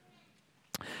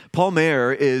Paul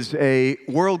Maier is a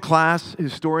world-class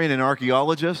historian and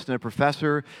archaeologist and a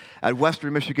professor at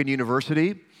Western Michigan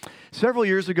University. Several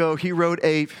years ago, he wrote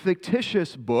a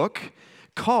fictitious book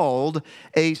called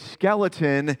A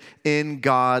Skeleton in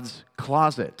God's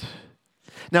Closet.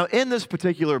 Now, in this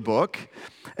particular book,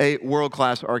 a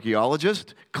world-class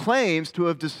archaeologist claims to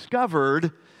have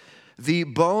discovered the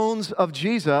bones of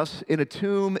Jesus in a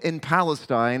tomb in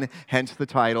Palestine, hence the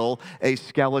title, A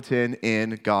Skeleton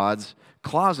in God's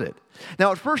Closet.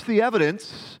 Now, at first, the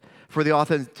evidence for the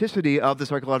authenticity of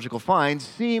this archaeological find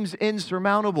seems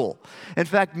insurmountable. In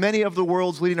fact, many of the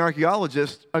world's leading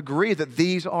archaeologists agree that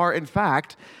these are, in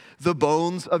fact, the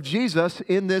bones of Jesus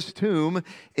in this tomb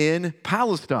in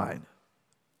Palestine.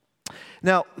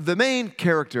 Now, the main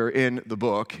character in the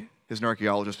book is an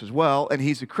archaeologist as well, and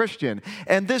he's a Christian.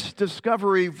 And this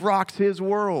discovery rocks his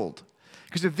world.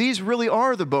 Because if these really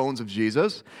are the bones of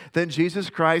Jesus, then Jesus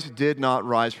Christ did not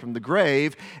rise from the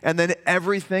grave, and then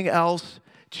everything else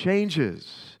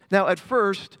changes. Now, at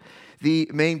first,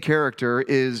 the main character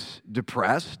is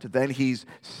depressed, then he's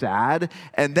sad,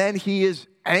 and then he is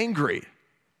angry.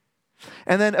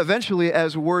 And then eventually,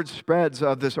 as word spreads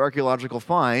of this archaeological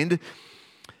find,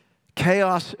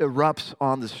 chaos erupts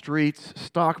on the streets,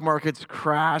 stock markets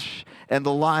crash, and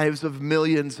the lives of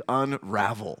millions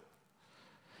unravel.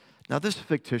 Now, this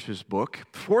fictitious book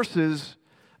forces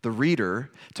the reader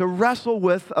to wrestle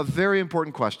with a very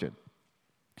important question.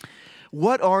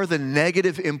 What are the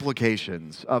negative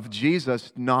implications of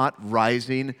Jesus not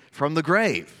rising from the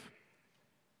grave?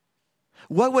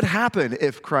 What would happen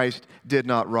if Christ did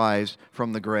not rise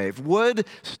from the grave? Would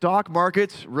stock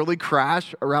markets really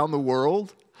crash around the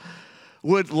world?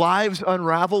 Would lives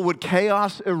unravel? Would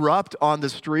chaos erupt on the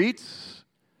streets?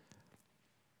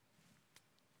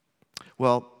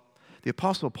 Well, the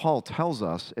Apostle Paul tells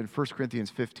us in 1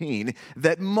 Corinthians 15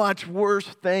 that much worse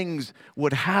things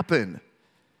would happen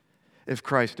if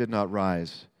Christ did not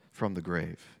rise from the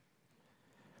grave.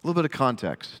 A little bit of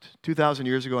context. 2,000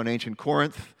 years ago in ancient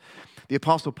Corinth, the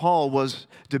Apostle Paul was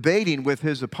debating with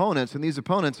his opponents, and these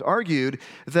opponents argued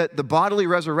that the bodily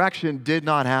resurrection did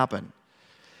not happen.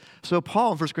 So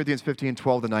Paul in 1 Corinthians 15,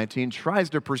 12 to 19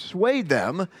 tries to persuade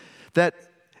them that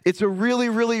it's a really,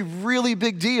 really, really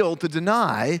big deal to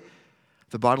deny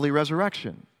the bodily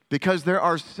resurrection, because there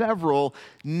are several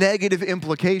negative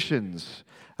implications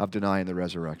of denying the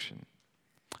resurrection.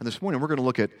 And this morning, we're going to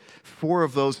look at 4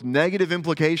 of those negative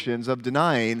implications of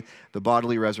denying the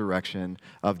bodily resurrection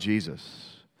of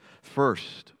Jesus.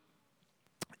 First,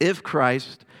 if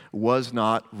Christ was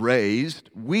not raised,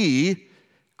 we,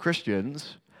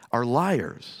 Christians, are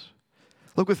liars.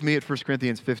 Look with me at 1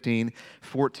 Corinthians 15,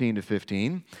 14 to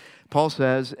 15. Paul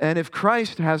says, "And if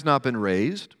Christ has not been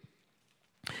raised,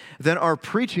 then our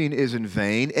preaching is in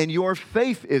vain, and your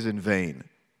faith is in vain.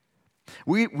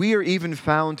 We are even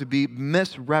found to be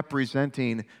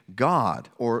misrepresenting God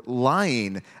or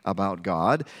lying about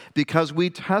God, because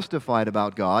we testified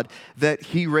about God that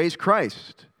He raised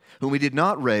Christ, whom He did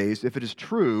not raise, if it is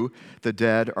true the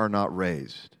dead are not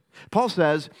raised." Paul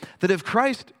says that if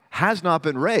Christ has not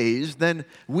been raised, then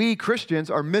we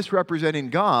Christians are misrepresenting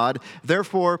God,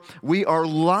 therefore we are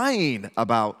lying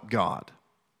about God.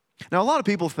 Now, a lot of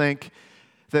people think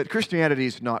that Christianity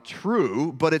is not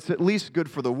true, but it's at least good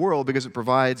for the world because it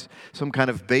provides some kind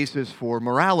of basis for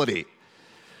morality.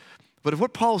 But if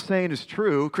what Paul's saying is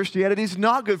true, Christianity is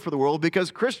not good for the world because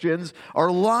Christians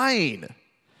are lying.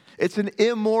 It's an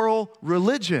immoral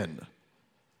religion.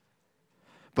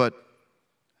 But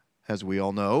as we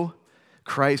all know,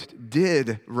 Christ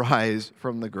did rise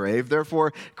from the grave.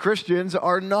 Therefore, Christians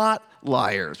are not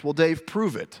liars. Well, Dave,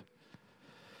 prove it.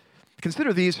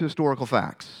 Consider these historical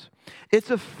facts.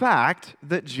 It's a fact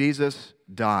that Jesus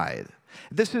died.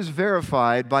 This is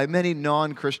verified by many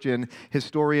non-Christian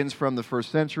historians from the first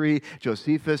century: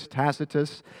 Josephus,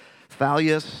 Tacitus,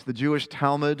 Thalius, the Jewish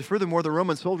Talmud. Furthermore, the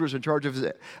Roman soldiers in charge of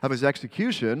his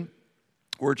execution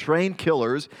were trained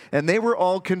killers, and they were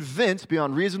all convinced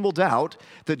beyond reasonable doubt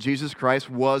that Jesus Christ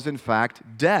was in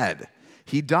fact dead.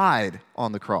 He died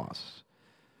on the cross.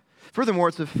 Furthermore,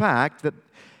 it's a fact that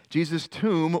Jesus'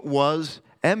 tomb was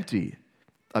empty.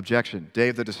 Objection.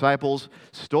 Dave, the disciples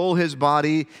stole his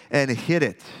body and hid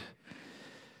it.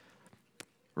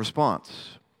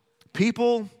 Response.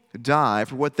 People die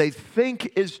for what they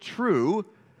think is true,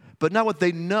 but not what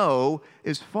they know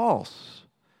is false.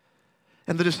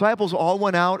 And the disciples all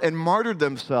went out and martyred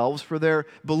themselves for their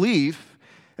belief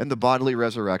in the bodily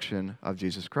resurrection of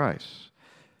Jesus Christ.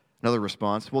 Another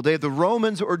response. Well, Dave, the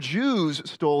Romans or Jews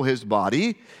stole his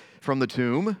body from the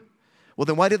tomb. Well,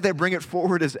 then why did they bring it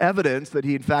forward as evidence that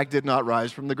he in fact did not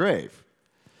rise from the grave?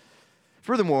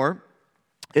 Furthermore,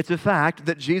 It's a fact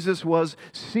that Jesus was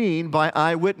seen by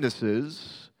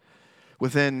eyewitnesses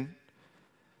within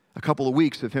a couple of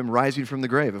weeks of him rising from the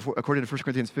grave. According to 1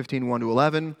 Corinthians 15,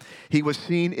 1-11, he was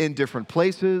seen in different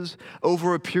places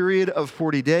over a period of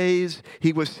 40 days.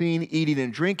 He was seen eating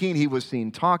and drinking. He was seen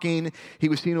talking. He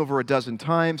was seen over a dozen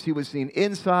times. He was seen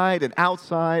inside and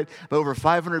outside by over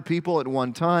 500 people at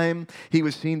one time. He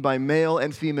was seen by male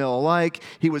and female alike.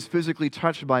 He was physically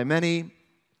touched by many.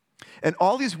 And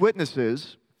all these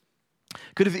witnesses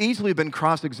could have easily been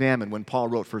cross-examined when Paul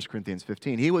wrote 1 Corinthians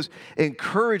 15. He was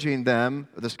encouraging them,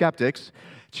 the skeptics,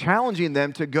 challenging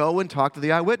them to go and talk to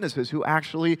the eyewitnesses who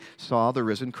actually saw the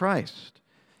risen Christ.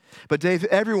 But Dave,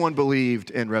 everyone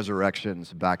believed in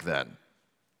resurrections back then.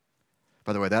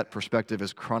 By the way, that perspective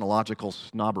is chronological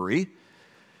snobbery.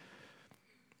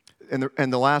 In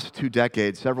the last 2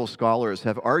 decades, several scholars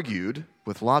have argued,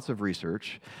 with lots of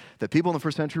research, that people in the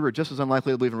first century were just as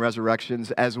unlikely to believe in resurrections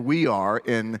as we are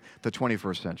in the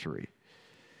 21st century.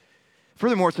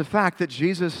 Furthermore, it's a fact that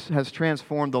Jesus has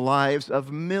transformed the lives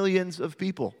of millions of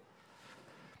people.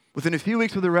 Within a few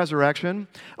weeks of the resurrection,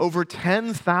 over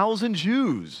 10,000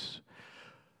 Jews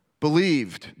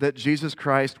believed that Jesus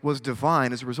Christ was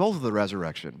divine as a result of the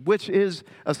resurrection, which is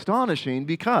astonishing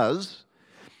because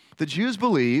the Jews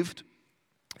believed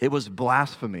it was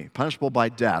blasphemy, punishable by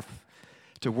death,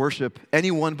 to worship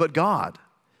anyone but God.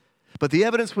 But the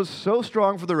evidence was so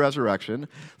strong for the resurrection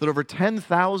that over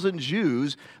 10,000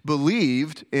 Jews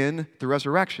believed in the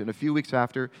resurrection a few weeks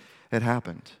after it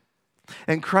happened.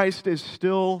 And Christ is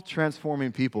still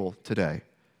transforming people today.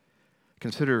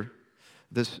 Consider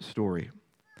this story.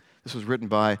 This was written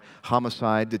by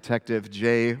homicide detective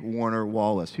J. Warner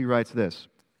Wallace. He writes this: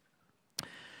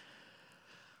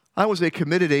 I was a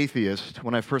committed atheist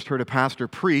when I first heard a pastor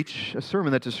preach a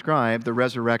sermon that described the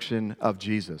resurrection of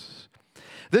Jesus.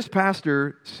 This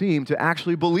pastor seemed to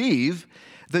actually believe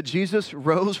that Jesus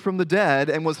rose from the dead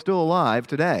and was still alive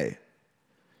today.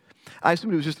 I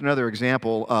assumed it was just another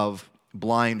example of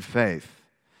blind faith,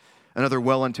 another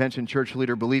well-intentioned church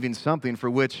leader believing something for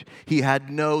which he had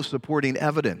no supporting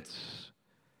evidence.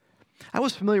 I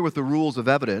was familiar with the rules of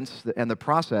evidence and the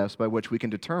process by which we can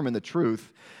determine the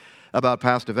truth about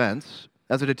past events.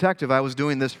 As a detective, I was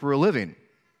doing this for a living.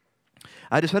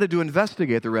 I decided to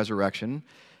investigate the resurrection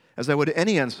as I would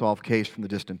any unsolved case from the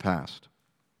distant past.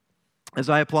 As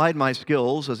I applied my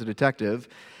skills as a detective,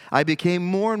 I became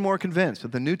more and more convinced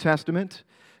that the New Testament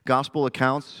gospel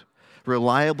accounts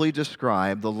reliably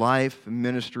describe the life,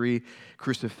 ministry,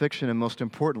 crucifixion, and most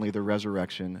importantly, the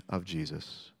resurrection of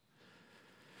Jesus.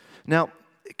 Now,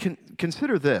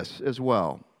 consider this as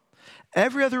well.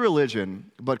 Every other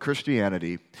religion but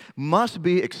Christianity must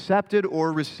be accepted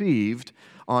or received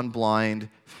on blind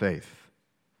faith.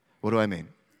 What do I mean?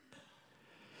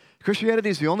 Christianity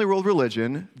is the only world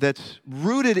religion that's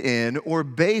rooted in or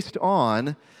based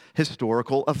on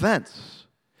historical events.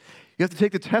 You have to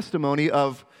take the testimony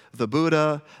of the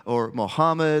Buddha or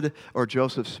Muhammad or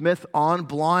Joseph Smith on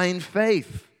blind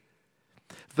faith.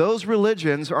 Those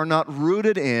religions are not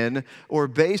rooted in or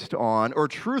based on or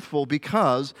truthful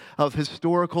because of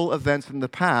historical events in the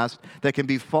past that can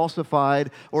be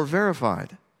falsified or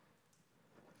verified.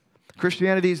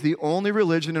 Christianity is the only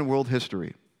religion in world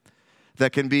history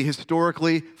that can be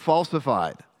historically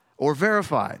falsified or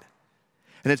verified.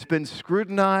 And it's been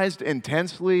scrutinized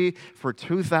intensely for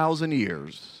 2,000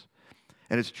 years,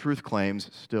 and its truth claims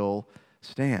still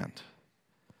stand.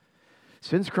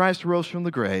 Since Christ rose from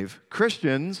the grave,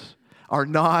 Christians are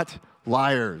not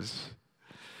liars.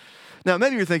 Now,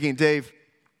 maybe you're thinking, Dave,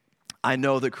 I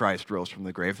know that Christ rose from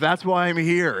the grave. That's why I'm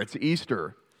here. It's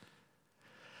Easter.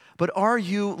 But are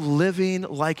you living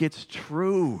like it's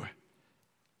true?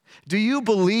 Do you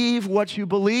believe what you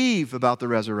believe about the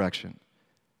resurrection?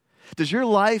 Does your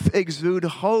life exude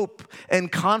hope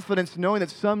and confidence knowing that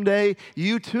someday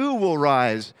you too will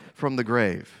rise from the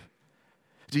grave?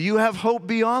 Do you have hope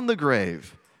beyond the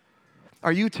grave?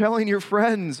 Are you telling your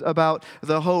friends about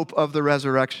the hope of the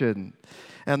resurrection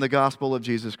and the gospel of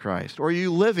Jesus Christ? Or are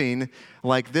you living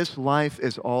like this life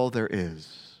is all there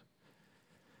is?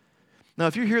 Now,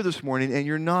 if you're here this morning and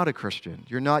you're not a Christian,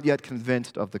 you're not yet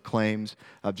convinced of the claims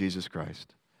of Jesus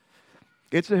Christ,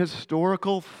 it's a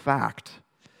historical fact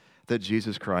that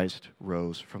Jesus Christ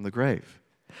rose from the grave,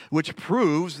 which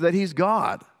proves that he's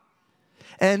God.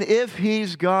 And if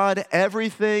he's God,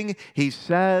 everything he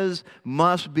says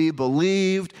must be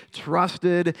believed,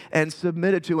 trusted, and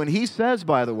submitted to. And he says,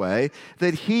 by the way,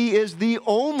 that he is the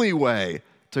only way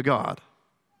to God.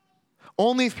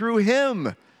 Only through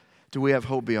him do we have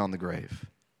hope beyond the grave.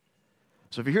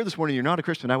 So if you're here this morning and you're not a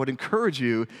Christian, I would encourage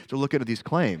you to look into these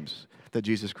claims that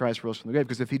Jesus Christ rose from the grave.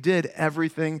 Because if he did,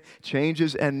 everything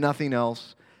changes and nothing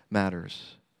else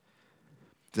matters.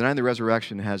 Denying the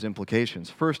resurrection has implications.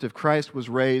 First, if Christ was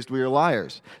raised, we are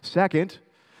liars.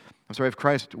 If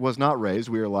Christ was not raised,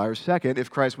 we are liars. Second, if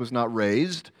Christ was not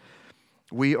raised,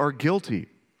 we are guilty.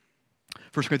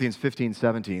 1 Corinthians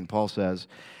 15:17, Paul says,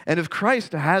 "And if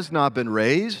Christ has not been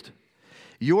raised,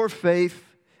 your faith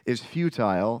is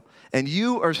futile, and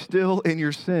you are still in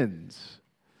your sins."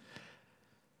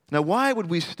 Now, why would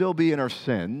we still be in our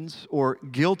sins or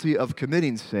guilty of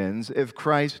committing sins if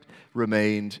Christ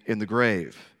remained in the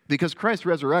grave? Because Christ's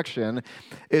resurrection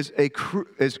is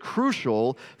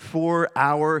crucial for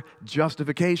our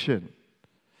justification.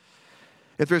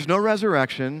 If there's no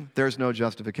resurrection, there's no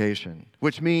justification,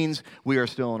 which means we are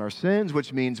still in our sins,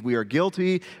 which means we are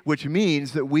guilty, which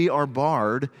means that we are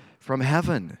barred from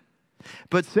heaven.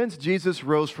 But since Jesus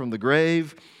rose from the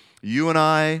grave, you and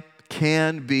I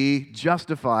can be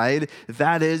justified,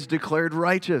 that is, declared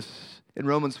righteous. In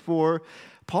Romans 4,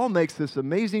 Paul makes this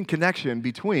amazing connection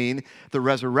between the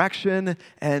resurrection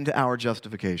and our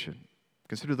justification.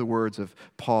 Consider the words of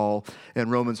Paul in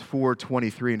Romans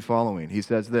 4:23 and following. He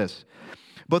says this,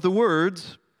 "But the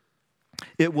words,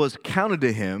 'It was counted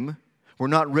to him,' were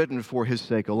not written for his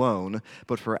sake alone,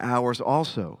 but for ours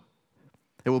also.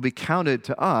 It will be counted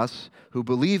to us who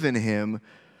believe in him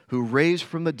who raised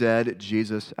from the dead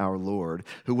Jesus our Lord,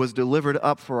 who was delivered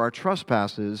up for our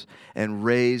trespasses and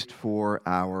raised for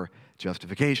our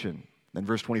justification." In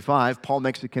verse 25, Paul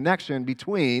makes a connection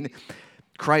between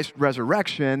Christ's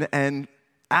resurrection and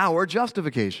our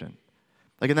justification.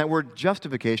 Again, that word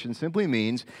justification simply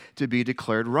means to be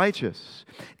declared righteous.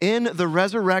 In the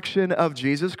resurrection of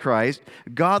Jesus Christ,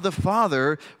 God the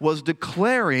Father was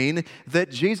declaring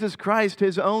that Jesus Christ,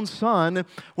 his own Son,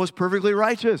 was perfectly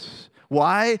righteous.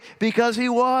 Why? Because he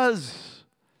was.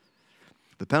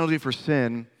 The penalty for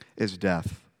sin is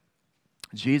death.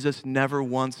 Jesus never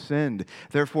once sinned.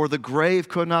 Therefore, the grave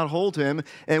could not hold him.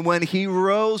 And when he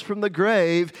rose from the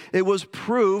grave, it was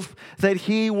proof that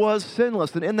he was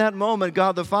sinless. And in that moment,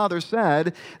 God the Father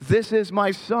said, "This is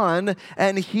my Son,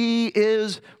 and he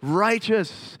is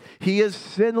righteous. He is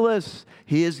sinless.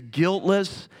 He is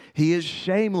guiltless. He is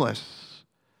shameless."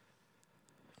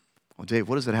 Well, Dave,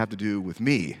 what does that have to do with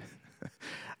me?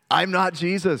 I'm not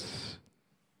Jesus.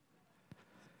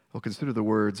 Well, consider the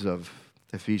words of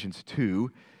Ephesians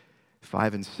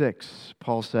 2:5-6.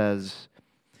 Paul says,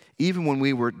 "Even when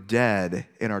we were dead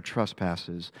in our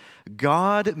trespasses,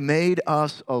 God made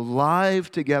us alive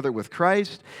together with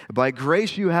Christ. By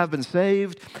grace you have been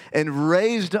saved, and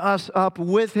raised us up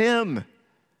with him."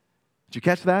 Did you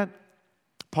catch that?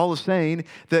 Paul is saying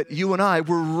that you and I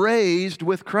were raised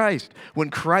with Christ. When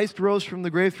Christ rose from the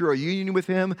grave through our union with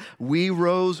him, we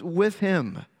rose with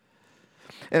him.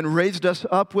 And raised us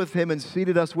up with him and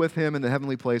seated us with him in the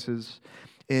heavenly places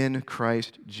in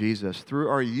Christ Jesus. Through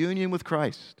our union with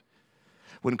Christ.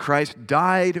 When Christ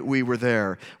died, we were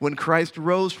there. When Christ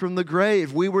rose from the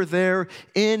grave, we were there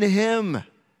in him.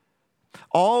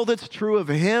 All that's true of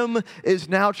him is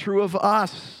now true of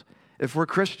us if we're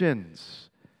Christians.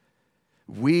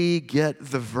 We get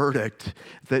the verdict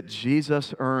that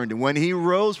Jesus earned. When he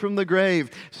rose from the grave,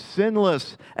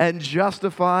 sinless and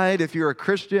justified, if you're a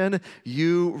Christian,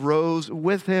 you rose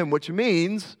with him, which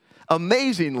means,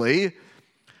 amazingly,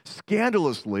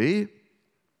 scandalously,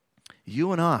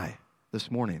 you and I this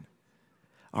morning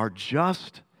are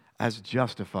just as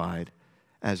justified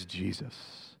as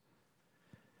Jesus.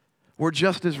 We're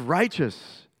just as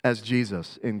righteous as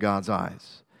Jesus in God's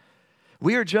eyes.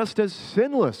 We are just as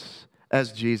sinless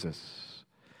as Jesus.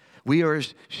 We are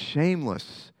as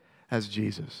shameless as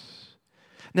Jesus.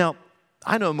 Now,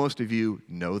 I know most of you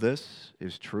know this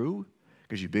is true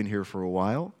because you've been here for a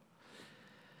while,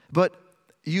 but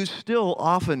you still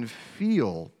often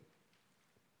feel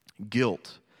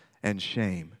guilt and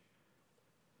shame.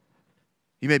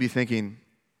 You may be thinking,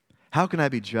 how can I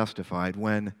be justified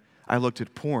when I looked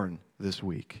at porn this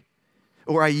week?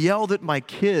 Or I yelled at my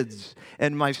kids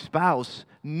and my spouse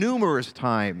numerous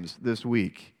times this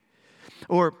week.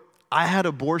 Or I had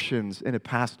abortions in a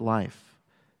past life.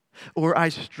 Or I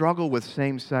struggle with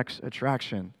same-sex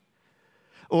attraction.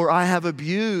 Or I have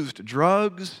abused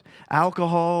drugs,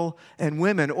 alcohol, and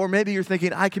women. Or maybe you're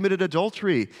thinking, I committed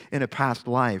adultery in a past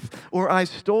life. Or I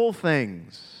stole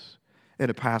things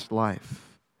in a past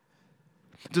life.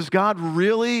 Does God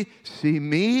really see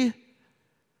me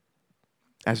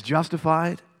as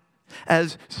justified,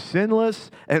 as sinless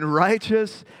and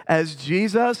righteous as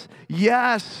Jesus?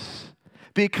 Yes,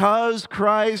 because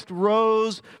Christ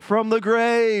rose from the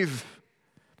grave.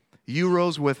 You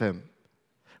rose with him.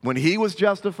 When he was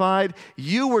justified,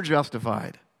 you were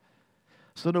justified.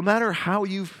 So no matter how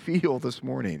you feel this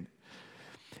morning,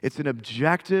 it's an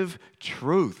objective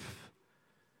truth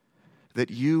that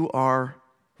you are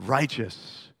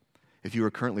righteous if you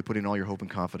are currently putting all your hope and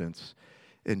confidence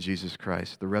in Jesus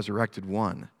Christ, the resurrected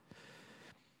one.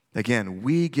 Again,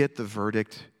 we get the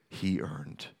verdict he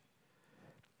earned.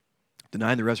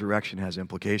 Denying the resurrection has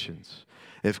implications.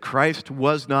 If Christ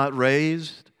was not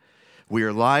raised, we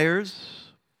are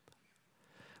liars,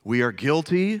 we are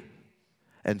guilty,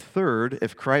 and third,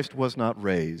 if Christ was not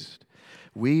raised,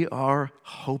 we are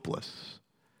hopeless.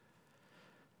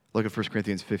 Look at 1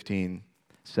 Corinthians 15,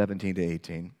 17 to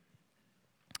 18.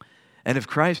 And if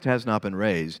Christ has not been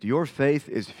raised, your faith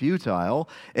is futile,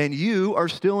 and you are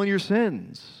still in your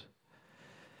sins.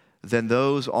 Then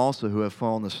those also who have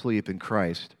fallen asleep in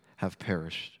Christ have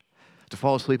perished. To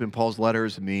fall asleep in Paul's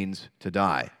letters means to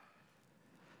die.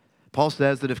 Paul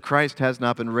says that if Christ has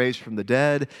not been raised from the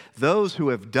dead, those who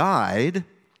have died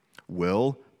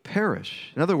will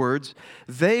perish. In other words,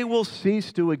 they will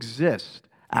cease to exist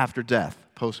after death,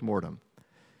 post-mortem.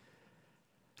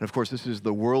 And of course, this is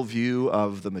the worldview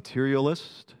of the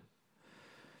materialist.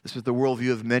 This is the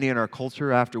worldview of many in our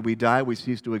culture. After we die, we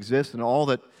cease to exist, and all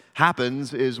that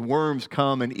happens is worms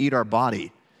come and eat our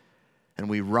body, and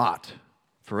we rot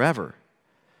forever.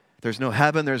 There's no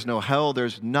heaven, there's no hell,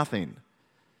 there's nothing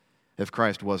if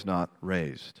Christ was not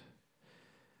raised.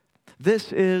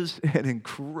 This is an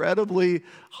incredibly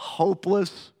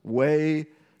hopeless way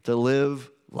to live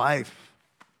life.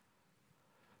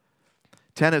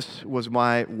 Tennis was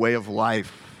my way of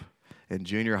life in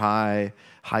junior high,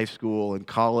 high school, and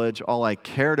college. All I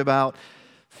cared about,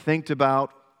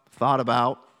 thought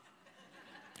about.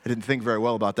 I didn't think very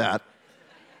well about that.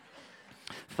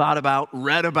 Thought about,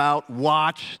 read about,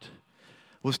 watched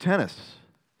was tennis.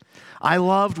 I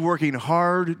loved working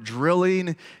hard,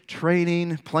 drilling,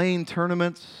 training, playing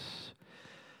tournaments.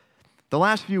 The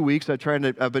last few weeks, I've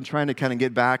been trying to kind of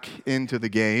get back into the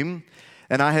game,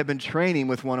 and I have been training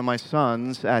with one of my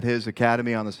sons at his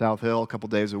academy on the South Hill a couple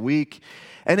days a week,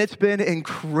 and it's been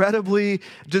incredibly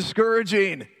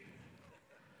discouraging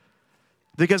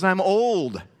because I'm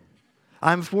old.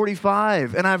 I'm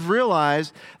 45, and I've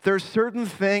realized there's certain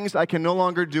things I can no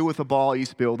longer do with a ball I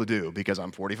used to be able to do because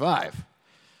I'm 45.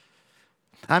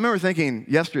 I remember thinking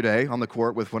yesterday on the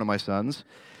court with one of my sons,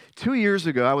 2 years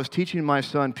ago, I was teaching my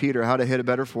son Peter how to hit a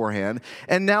better forehand,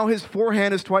 and now his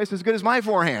forehand is twice as good as my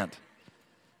forehand.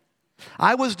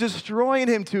 I was destroying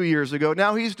him 2 years ago,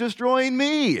 now he's destroying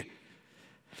me.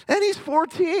 And he's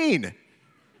 14.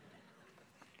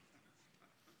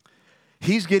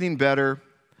 He's getting better,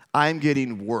 I'm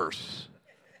getting worse.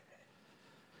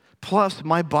 Plus,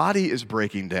 my body is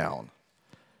breaking down.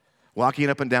 Walking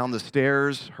up and down the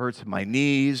stairs hurts my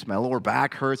knees. My lower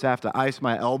back hurts. I have to ice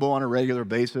my elbow on a regular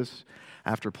basis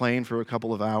after playing for a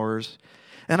couple of hours.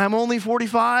 And I'm only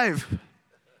 45.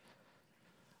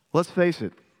 Let's face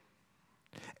it.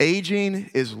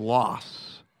 Aging is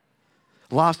loss.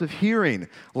 Loss of hearing,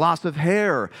 loss of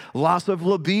hair, loss of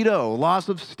libido, loss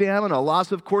of stamina,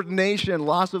 loss of coordination,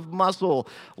 loss of muscle,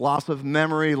 loss of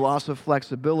memory, loss of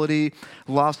flexibility,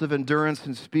 loss of endurance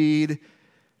and speed.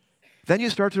 Then you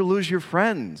start to lose your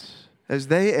friends as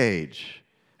they age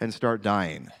and start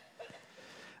dying.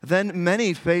 Then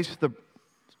many face the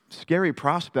scary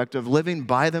prospect of living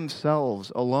by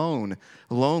themselves, alone,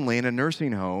 lonely in a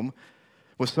nursing home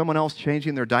with someone else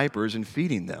changing their diapers and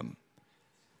feeding them.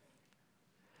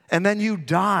 And then you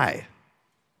die.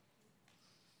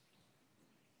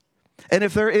 And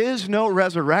if there is no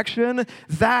resurrection,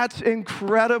 that's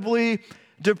incredibly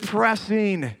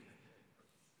depressing.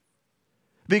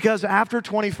 Because after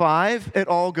 25, it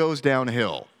all goes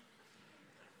downhill.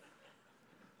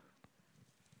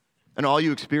 And all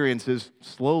you experience is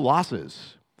slow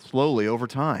losses, slowly over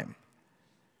time.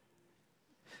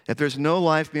 If there's no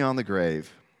life beyond the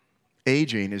grave,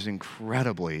 aging is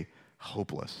incredibly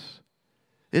hopeless,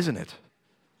 isn't it?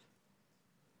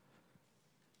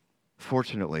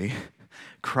 Fortunately,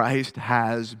 Christ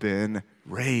has been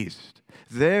raised.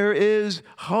 There is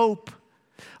hope.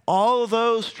 All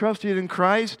those trusting in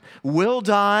Christ will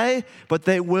die, but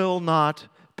they will not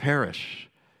perish.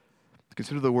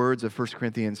 Consider the words of 1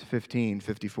 Corinthians 15,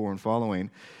 54 and following.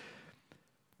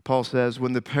 Paul says,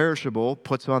 when the perishable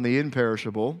puts on the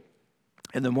imperishable,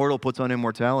 and the mortal puts on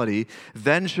immortality,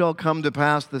 then shall come to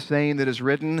pass the saying that is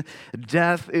written,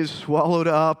 death is swallowed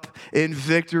up in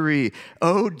victory.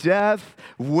 O death,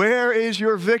 where is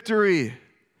your victory?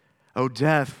 O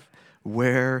death,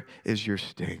 where is your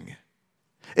sting?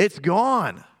 It's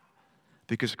gone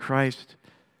because Christ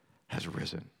has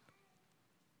risen.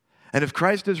 And if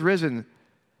Christ has risen,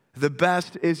 the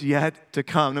best is yet to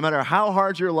come, no matter how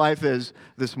hard your life is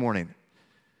this morning.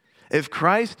 If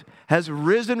Christ has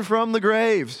risen from the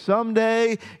grave,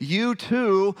 someday you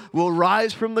too will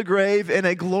rise from the grave in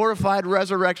a glorified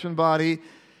resurrection body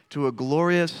to a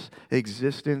glorious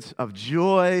existence of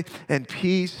joy and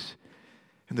peace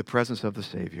in the presence of the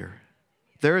Savior.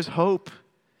 There is hope.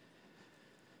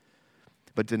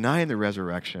 But denying the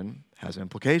resurrection has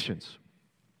implications.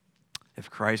 If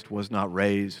Christ was not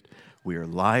raised, we are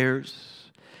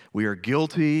liars, we are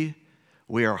guilty,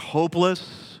 we are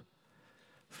hopeless.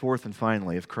 Fourth and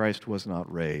finally, if Christ was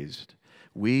not raised,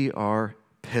 we are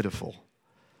pitiful.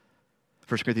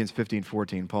 1 Corinthians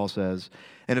 15:14, Paul says,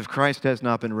 "And if Christ has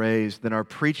not been raised, then our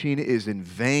preaching is in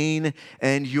vain,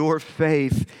 and your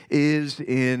faith is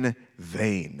in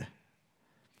vain."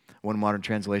 One modern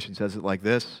translation says it like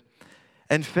this,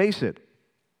 "And face it,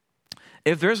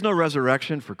 if there's no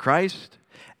resurrection for Christ,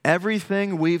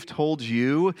 everything we've told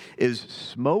you is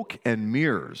smoke and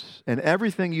mirrors, and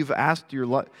everything you've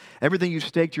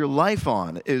staked your life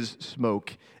on is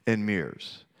smoke and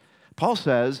mirrors." Paul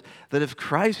says that if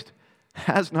Christ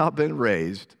has not been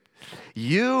raised,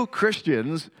 you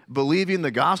Christians believing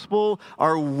the gospel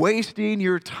are wasting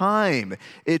your time.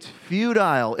 It's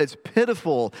futile, it's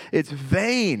pitiful, it's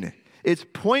vain, it's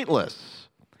pointless.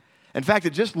 In fact, it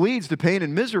just leads to pain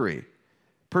and misery,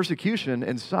 persecution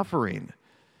and suffering.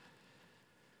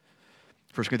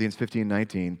 1 Corinthians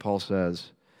 15:19, Paul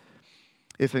says,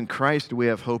 "If in Christ we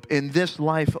have hope in this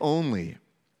life only,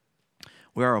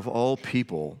 we are of all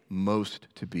people most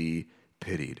to be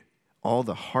pitied." All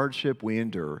the hardship we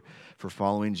endure for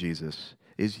following Jesus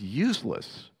is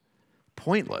useless,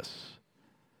 pointless,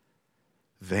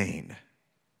 vain.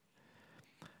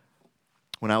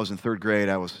 When I was in third grade,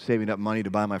 I was saving up money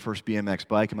to buy my first BMX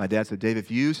bike, and my dad said, "Dave,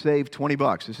 if you save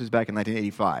 $20, this is back in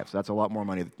 1985, so that's a lot more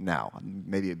money now.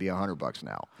 Maybe it'd be $100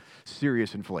 now.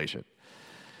 Serious inflation.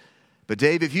 But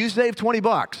Dave, if you save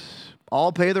 $20,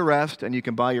 I'll pay the rest, and you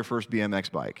can buy your first BMX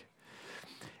bike."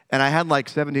 And I had like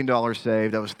 $17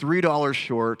 saved. I was $3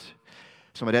 short.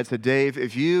 So my dad said, "Dave,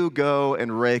 if you go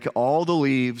and rake all the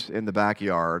leaves in the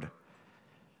backyard,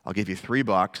 I'll give you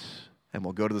 $3, and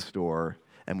we'll go to the store,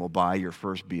 and we'll buy your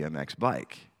first BMX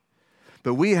bike."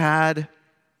 But we had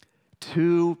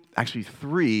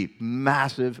three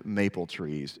massive maple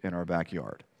trees in our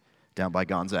backyard down by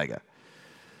Gonzaga.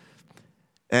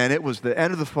 And it was the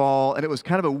end of the fall, and it was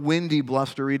kind of a windy,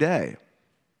 blustery day.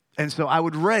 And so I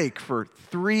would rake for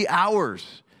 3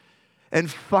 hours.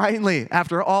 And finally,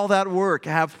 after all that work,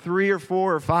 have 3 or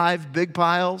 4 or 5 big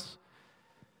piles.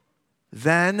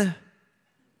 Then,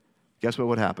 guess what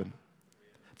would happen?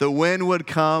 The wind would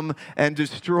come and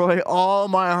destroy all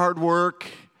my hard work.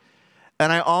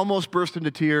 And I almost burst into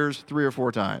tears 3 or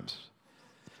 4 times.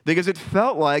 Because it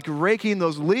felt like raking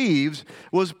those leaves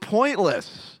was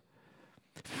pointless,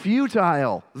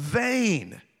 futile,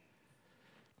 vain.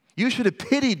 You should have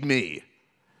pitied me,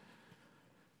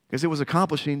 because it was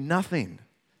accomplishing nothing.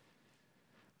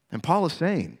 And Paul is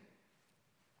saying,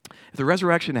 if the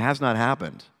resurrection has not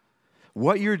happened,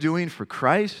 what you're doing for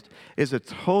Christ is a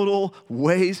total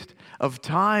waste of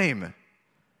time,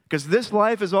 because this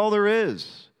life is all there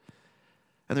is,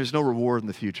 and there's no reward in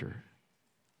the future.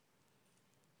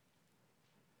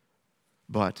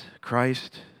 But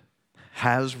Christ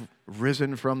has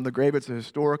risen from the grave. It's a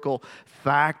historical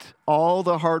fact. All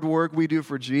the hard work we do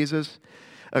for Jesus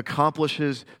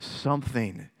accomplishes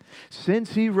something.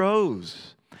 Since he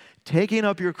rose, taking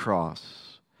up your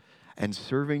cross and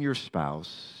serving your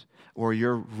spouse or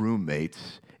your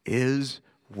roommates is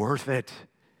worth it.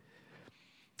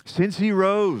 Since he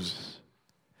rose,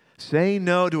 saying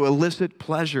no to illicit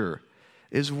pleasure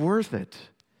is worth it.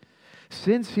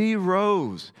 Since he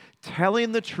rose,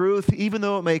 telling the truth, even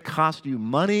though it may cost you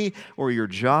money or your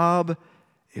job,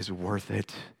 is worth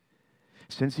it.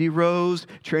 Since he rose,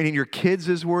 training your kids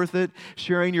is worth it.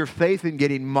 Sharing your faith and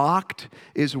getting mocked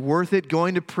is worth it.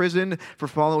 Going to prison for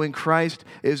following Christ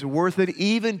is worth it.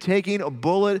 Even taking a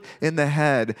bullet in the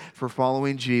head for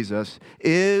following Jesus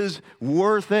is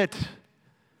worth it.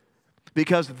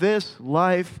 Because this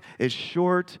life is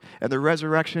short, and the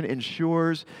resurrection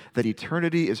ensures that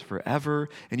eternity is forever,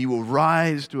 and you will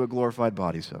rise to a glorified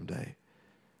body someday.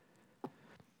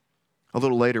 A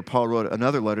little later, Paul wrote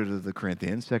another letter to the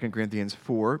Corinthians, 2 Corinthians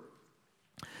 4,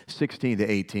 16 to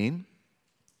 18.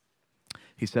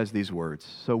 He says these words,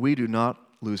 "So we do not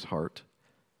lose heart,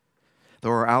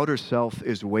 though our outer self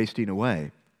is wasting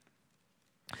away.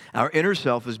 Our inner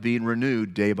self is being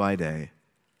renewed day by day.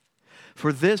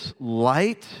 For this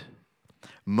light,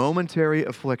 momentary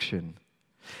affliction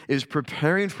is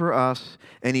preparing for us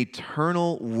an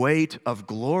eternal weight of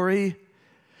glory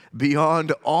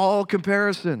beyond all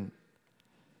comparison.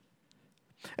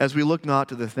 as we look not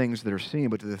to the things that are seen,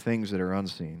 but to the things that are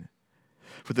unseen.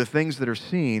 For the things that are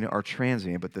seen are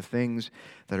transient, but the things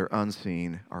that are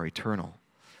unseen are eternal.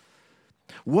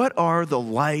 What are the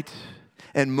light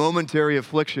and momentary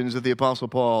afflictions that the Apostle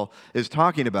Paul is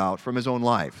talking about from his own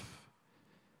life?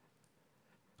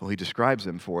 Well, he describes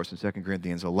them for us in 2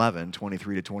 Corinthians 11,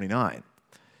 23 to 29.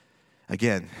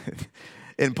 Again,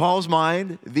 in Paul's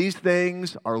mind, these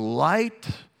things are light,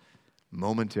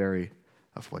 momentary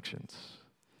afflictions.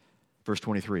 Verse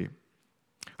 23.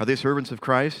 Are they servants of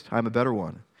Christ? I'm a better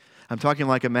one. I'm talking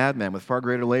like a madman with far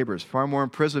greater labors, far more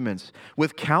imprisonments,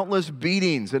 with countless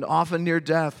beatings and often near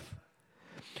death.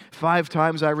 5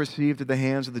 times I received at the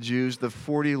hands of the Jews the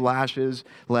 40 lashes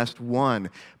less one.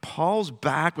 Paul's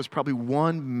back was probably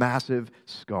one massive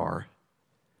scar.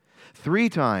 3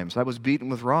 times I was beaten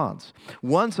with rods.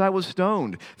 Once I was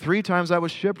stoned. 3 times I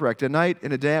was shipwrecked. A night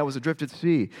and a day I was adrift at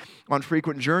sea, on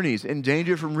frequent journeys, in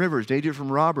danger from rivers, danger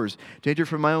from robbers, danger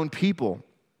from my own people,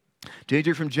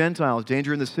 danger from Gentiles,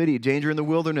 danger in the city, danger in the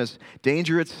wilderness,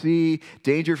 danger at sea,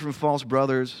 danger from false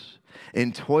brothers,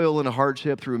 in toil and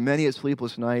hardship through many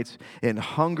sleepless nights, in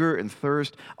hunger and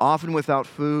thirst, often without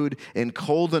food, in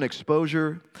cold and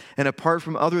exposure. And apart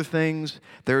from other things,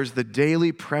 there is the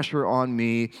daily pressure on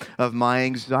me of my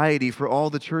anxiety for all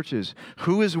the churches.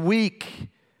 Who is weak,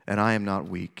 and I am not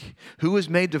weak? Who is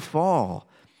made to fall,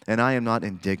 and I am not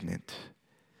indignant?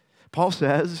 Paul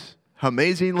says,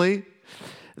 amazingly,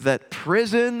 that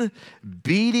prison,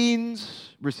 beatings,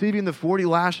 receiving the 40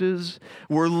 lashes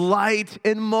were light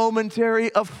and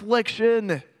momentary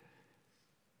affliction.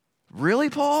 Really,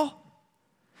 Paul?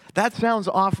 That sounds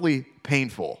awfully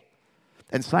painful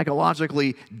and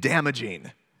psychologically damaging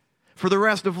for the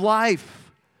rest of life.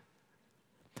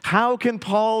 How can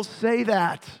Paul say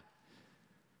that?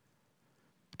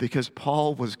 Because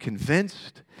Paul was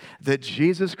convinced that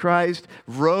Jesus Christ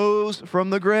rose from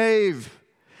the grave.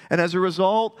 And as a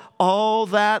result, all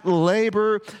that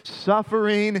labor,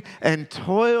 suffering, and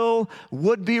toil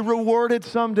would be rewarded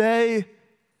someday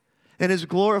in his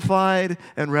glorified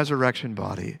and resurrection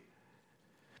body.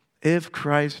 If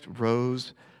Christ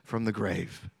rose from the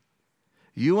grave,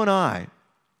 you and I,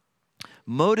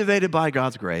 motivated by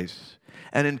God's grace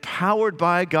and empowered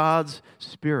by God's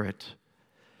Spirit,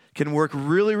 can work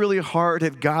really, really hard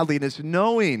at godliness,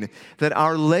 knowing that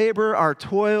our labor, our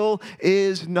toil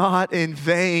is not in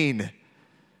vain.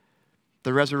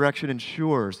 The resurrection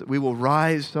ensures that we will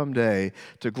rise someday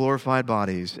to glorified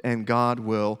bodies, and God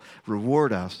will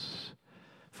reward us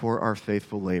for our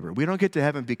faithful labor. We don't get to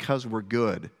heaven because we're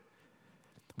good.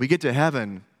 We get to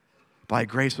heaven by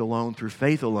grace alone, through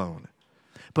faith alone.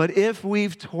 But if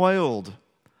we've toiled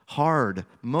hard,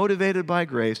 motivated by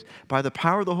grace, by the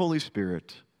power of the Holy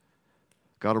Spirit,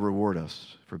 God will reward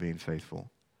us for being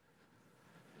faithful.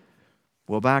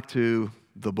 Well, back to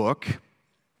the book,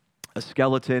 A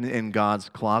Skeleton in God's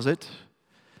Closet.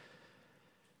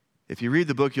 If you read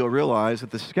the book, you'll realize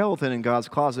that the skeleton in God's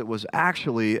closet was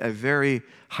actually a very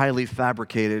highly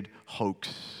fabricated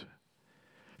hoax.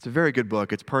 It's a very good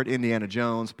book. It's part Indiana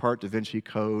Jones, part Da Vinci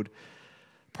Code,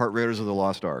 part Raiders of the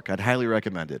Lost Ark. I'd highly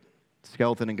recommend it.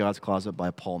 Skeleton in God's Closet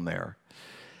by Paul Maier.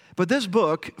 But this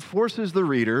book forces the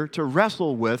reader to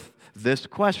wrestle with this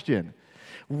question.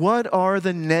 What are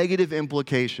the negative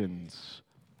implications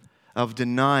of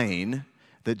denying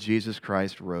that Jesus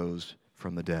Christ rose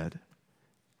from the dead?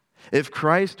 If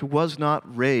Christ was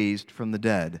not raised from the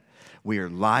dead, we are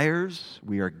liars,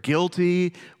 we are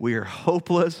guilty, we are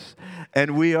hopeless,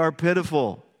 and we are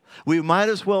pitiful. We might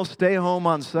as well stay home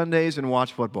on Sundays and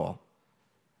watch football,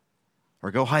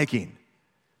 or go hiking,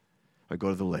 or go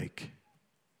to the lake.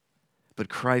 But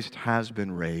Christ has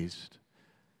been raised.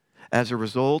 As a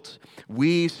result,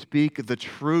 we speak the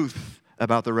truth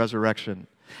about the resurrection.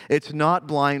 It's not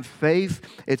blind faith,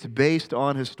 it's based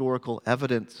on historical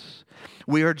evidence.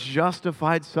 We are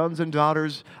justified sons and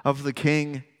daughters of the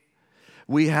King.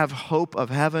 We have hope of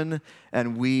heaven,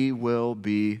 and we will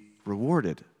be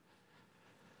rewarded.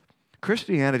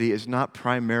 Christianity is not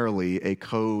primarily a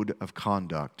code of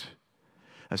conduct,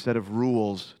 a set of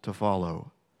rules to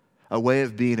follow, a way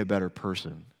of being a better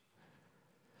person.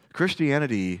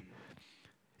 Christianity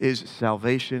is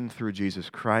salvation through Jesus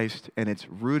Christ, and it's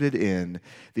rooted in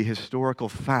the historical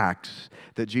facts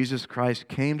that Jesus Christ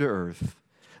came to earth,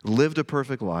 lived a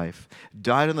perfect life,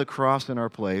 died on the cross in our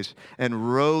place,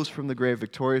 and rose from the grave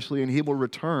victoriously, and he will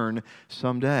return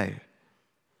someday.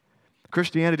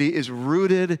 Christianity is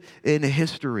rooted in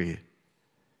history,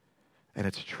 and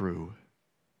it's true.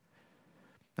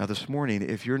 Now this morning,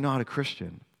 if you're not a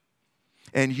Christian,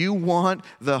 and you want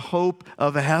the hope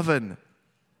of heaven,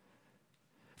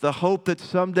 the hope that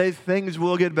someday things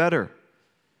will get better,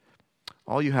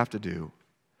 All you have to do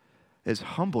is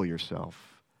humble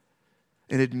yourself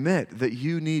and admit that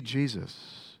you need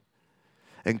Jesus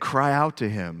and cry out to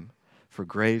him for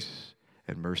grace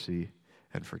and mercy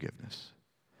and forgiveness.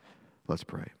 Let's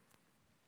pray.